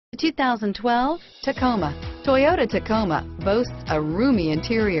The 2012 Tacoma. Toyota Tacoma boasts a roomy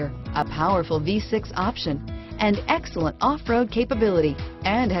interior, a powerful V6 option, and excellent off-road capability,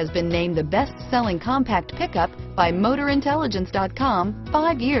 and has been named the best-selling compact pickup by MotorIntelligence.com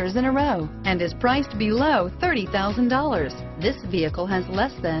 5 years in a row, and is priced below $30,000. This vehicle has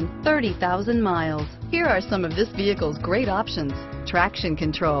less than 30,000 miles. Here are some of this vehicle's great options: traction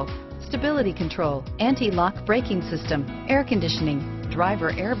control, stability control, anti-lock braking system, air conditioning,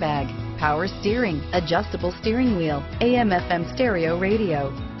 driver airbag, power steering, adjustable steering wheel, AM/FM stereo radio,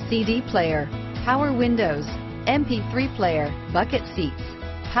 CD player, power windows, MP3 player, bucket seats,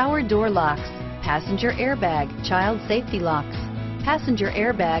 power door locks, passenger airbag, child safety locks, passenger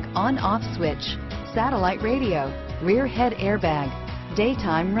airbag on/off switch, satellite radio, rear head airbag,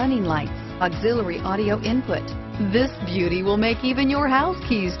 daytime running lights, auxiliary audio input. This beauty will make even your house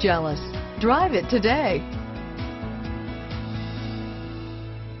keys jealous. Drive it today.